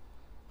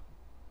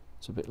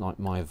 It's a bit like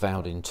my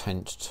avowed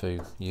intent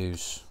to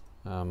use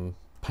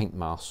paint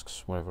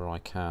masks wherever I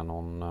can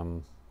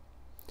on.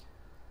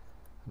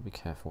 Be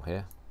careful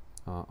here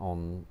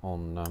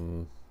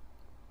on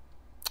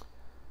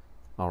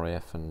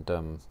RAF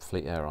and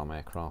Fleet Air Arm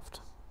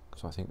aircraft,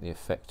 because I think the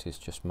effect is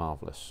just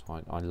marvellous.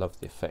 I love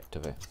the effect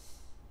of it.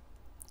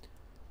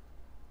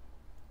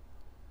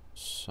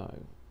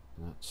 So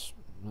that's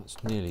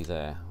nearly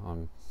there.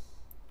 I'm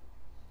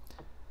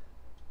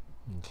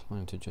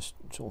inclined to just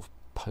sort of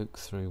poke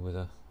through with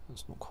a.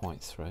 That's not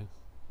quite through.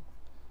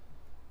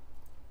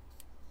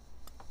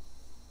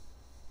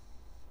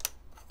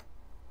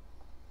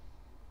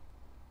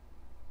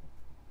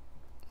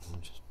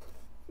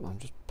 I'm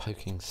just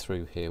poking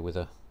through here with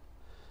a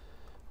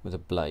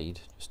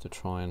blade just to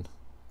try and.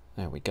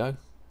 There we go.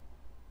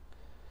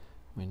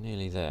 We're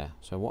nearly there.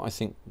 So what I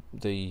think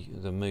the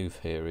move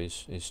here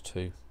is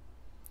to.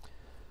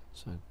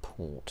 So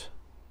port.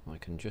 I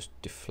can just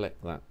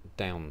deflect that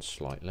down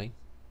slightly,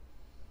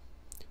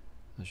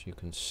 as you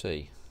can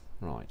see.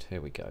 Right, here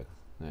we go.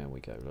 There we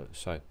go. Look,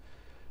 so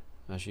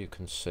as you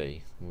can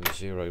see, we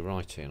zero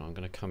right in. I'm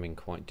going to come in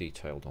quite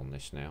detailed on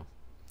this now.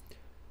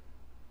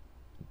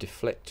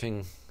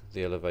 Deflecting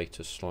the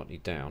elevator slightly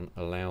down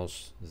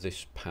allows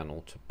this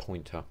panel to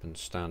point up and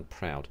stand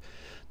proud.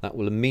 That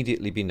will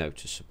immediately be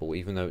noticeable,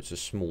 even though it's a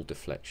small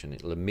deflection.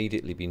 It will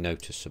immediately be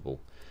noticeable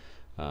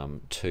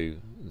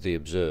to the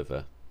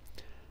observer,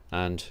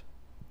 and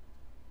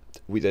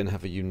we then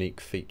have a unique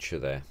feature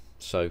there.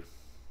 So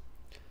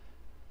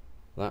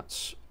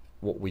that's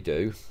what we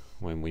do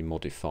when we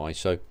modify.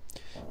 So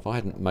if I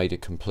hadn't made a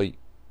complete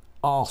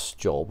arse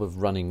job of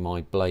running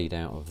my blade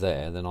out of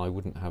there, then I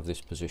wouldn't have this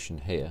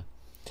position here.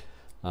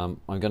 I'm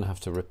going to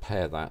have to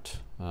repair that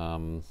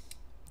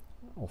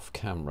off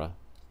camera,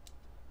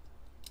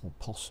 or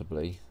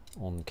possibly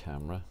on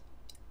camera.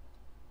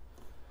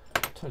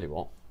 Tell you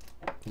what,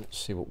 let's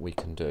see what we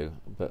can do.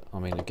 But I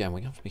mean, again,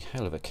 we have to be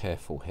hell of a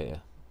careful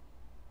here,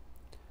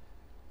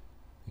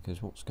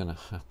 because what's going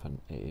to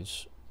happen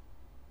is,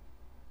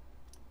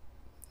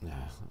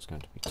 yeah, that's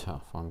going to be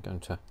tough. I'm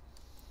going to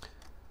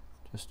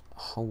just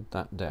hold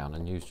that down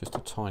and use just a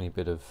tiny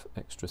bit of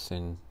extra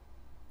thin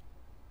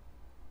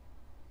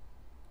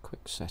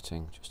quick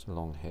setting just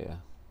along here.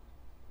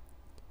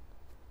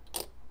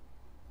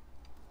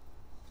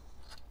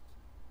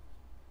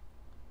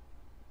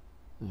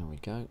 There we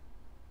go.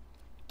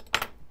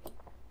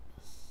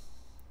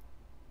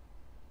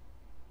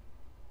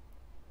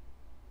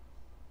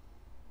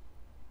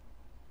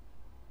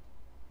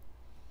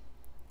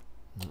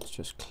 That's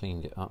just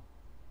cleaned it up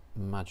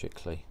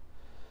magically.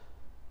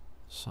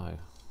 So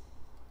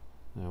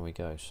there we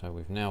go. So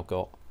we've now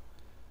got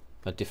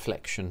a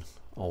deflection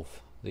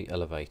of the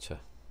elevator.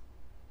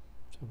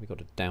 So we've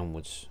got a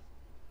downwards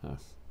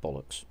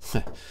bollocks.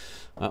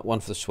 One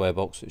for the swear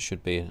box. It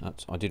should be.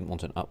 I didn't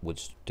want an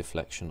upwards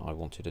deflection. I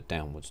wanted a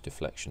downwards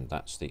deflection.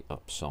 That's the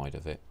upside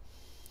of it.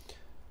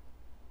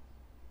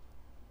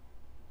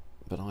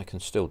 But I can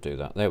still do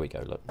that. There we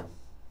go. Look.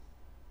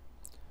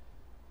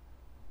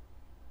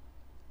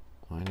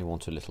 I only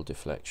want a little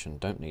deflection,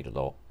 don't need a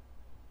lot.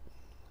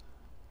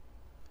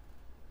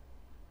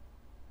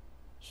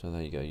 So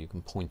there you go, you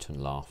can point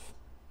and laugh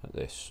at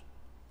this.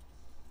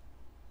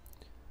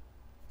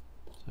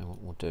 So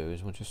what we'll do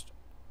is we'll just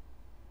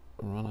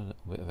run a little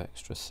bit of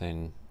extra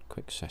thin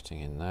quick setting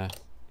in there.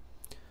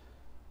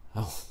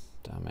 Oh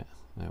damn it,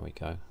 there we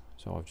go.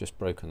 So I've just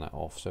broken that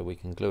off so we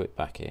can glue it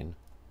back in.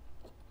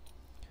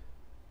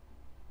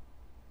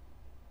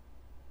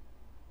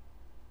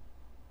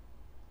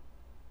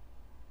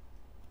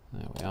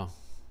 There we are,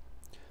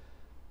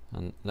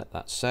 and let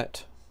that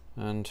set,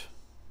 and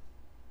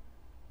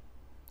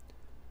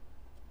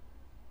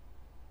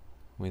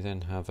we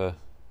then have a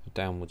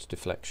downwards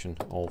deflection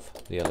of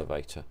the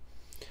elevator.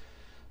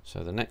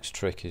 So the next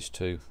trick is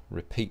to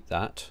repeat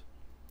that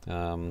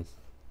in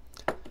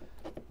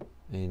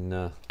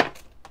the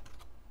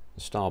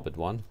starboard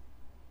one,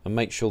 and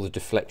make sure the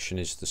deflection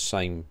is the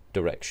same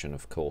direction,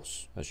 of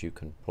course, as you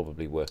can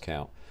probably work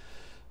out.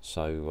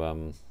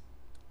 So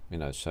you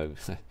know, so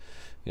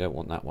you don't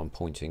want that one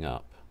pointing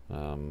up.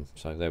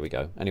 So there we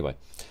go. Anyway,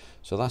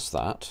 so that's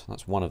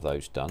one of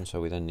those done.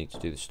 So we then need to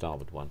do the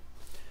starboard one.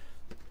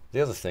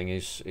 The other thing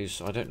is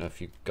I don't know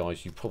if you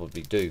guys, you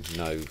probably do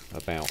know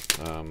about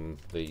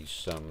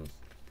these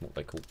what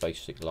they call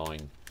basic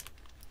line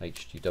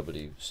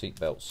HGW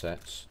seatbelt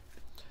sets.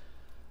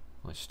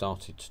 I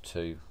started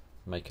to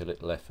make a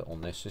little effort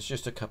on this. It's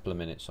just a couple of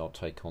minutes I'll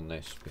take on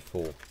this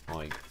before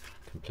I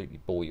completely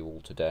bore you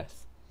all to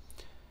death.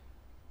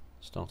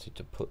 Started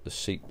to put the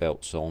seat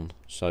belts on.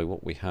 So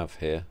what we have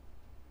here,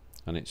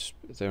 and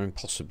they're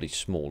impossibly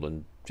small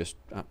and just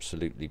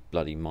absolutely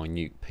bloody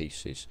minute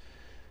pieces,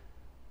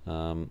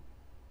 and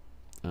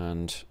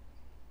so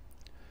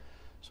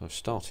I've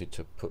started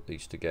to put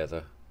these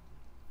together,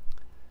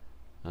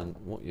 and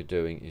what you're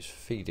doing is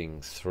feeding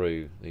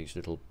through these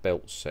little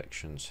belt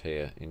sections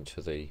here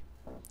into the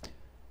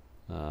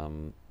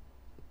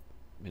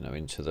you know,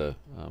 into the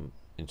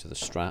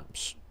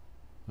straps.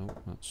 Oh,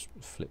 that's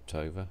flipped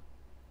over.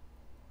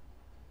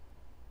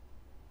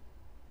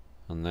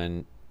 And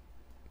then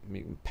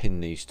you can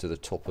pin these to the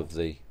top of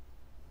the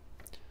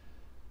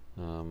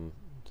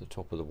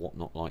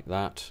whatnot like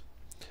that.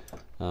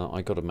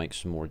 I got to make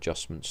some more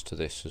adjustments to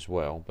this as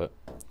well, but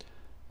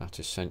that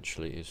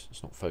essentially is,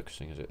 it's not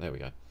focusing, is it? There we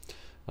go.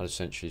 That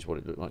essentially is what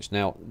it looks like.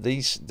 Now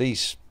these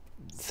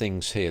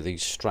things here,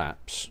 these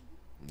straps,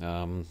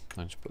 I'll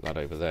just put that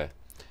over there.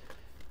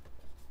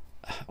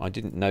 I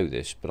didn't know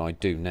this, but I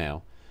do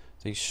now.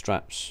 These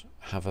straps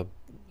have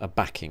a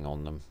backing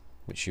on them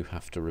which you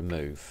have to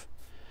remove,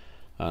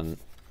 and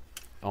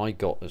I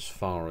got as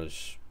far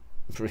as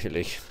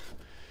really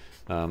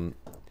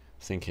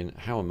thinking,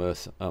 how on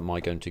earth am I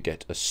going to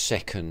get a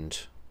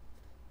second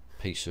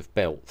piece of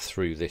belt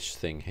through this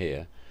thing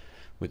here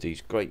with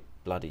these great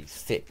bloody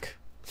thick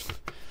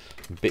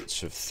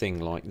bits of thing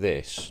like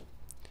this,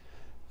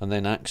 and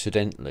then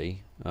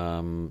accidentally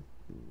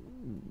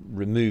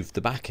removed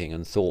the backing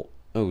and thought,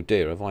 oh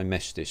dear, have I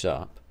messed this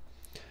up?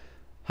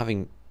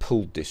 Having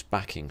pulled this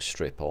backing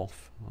strip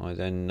off, I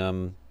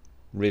then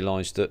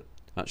realised that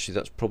actually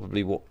that's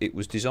probably what it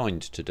was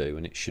designed to do,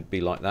 and it should be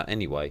like that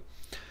anyway.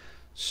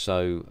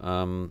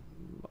 So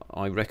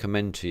I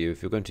recommend to you,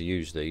 if you're going to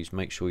use these,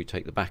 make sure you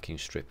take the backing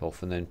strip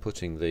off, and then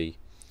putting the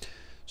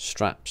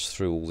straps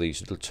through all these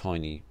little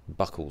tiny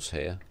buckles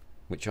here,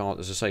 which are,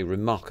 as I say,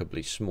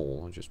 remarkably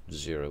small. I'll just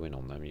zero in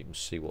on them, you can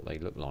see what they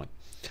look like.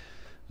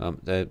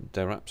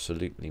 They're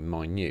absolutely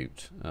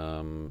minute,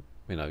 you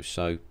know,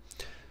 so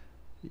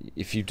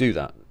if you do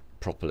that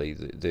properly,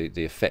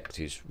 the effect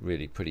is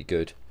really pretty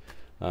good.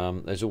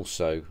 There's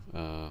also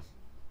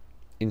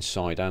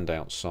inside and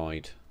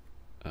outside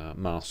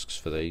masks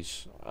for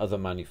these. Other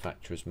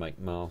manufacturers make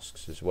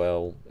masks as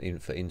well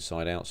for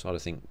inside outside. I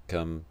think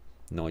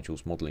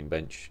Nigel's modelling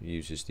bench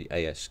uses the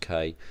ASK.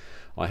 I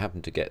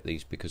happened to get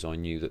these because I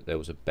knew that there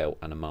was a belt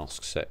and a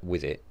mask set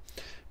with it.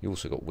 You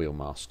also got wheel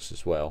masks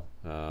as well.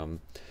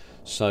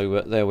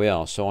 So there we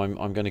are. So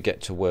I'm going to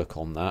get to work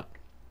on that.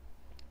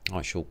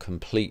 I shall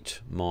complete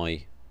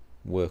my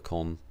work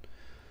on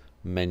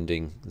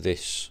mending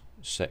this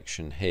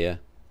section here,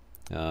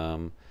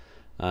 and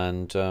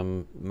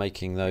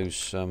making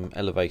those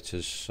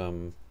elevators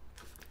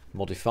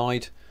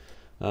modified,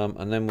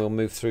 and then we'll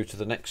move through to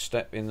the next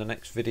step in the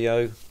next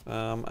video,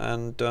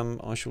 and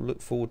I shall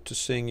look forward to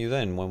seeing you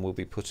then, when we'll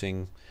be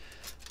putting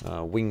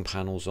wing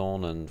panels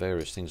on and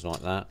various things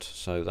like that.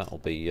 So that'll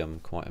be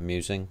quite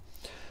amusing,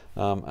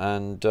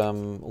 and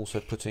also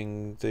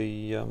putting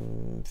the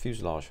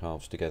fuselage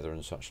halves together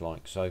and such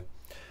like. So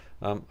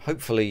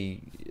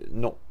hopefully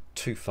not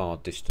too far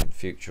distant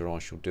future I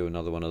shall do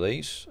another one of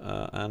these,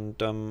 and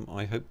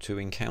I hope to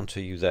encounter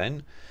you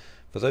then.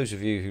 For those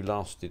of you who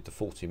lasted the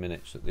 40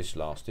 minutes that this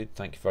lasted,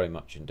 thank you very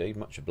much indeed,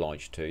 much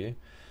obliged to you,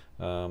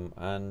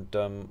 and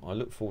I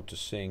look forward to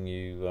seeing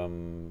you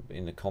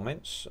in the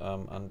comments,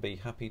 and be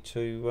happy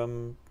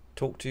to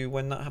talk to you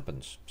when that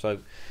happens. So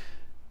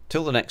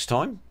till the next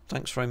time,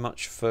 thanks very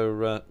much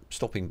for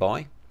stopping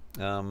by.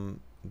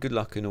 Good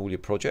luck in all your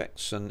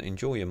projects and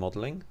enjoy your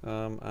modelling,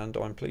 and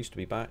I'm pleased to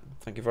be back.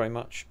 Thank you very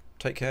much.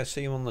 take care,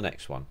 see you on the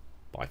next one.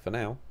 Bye for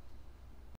now.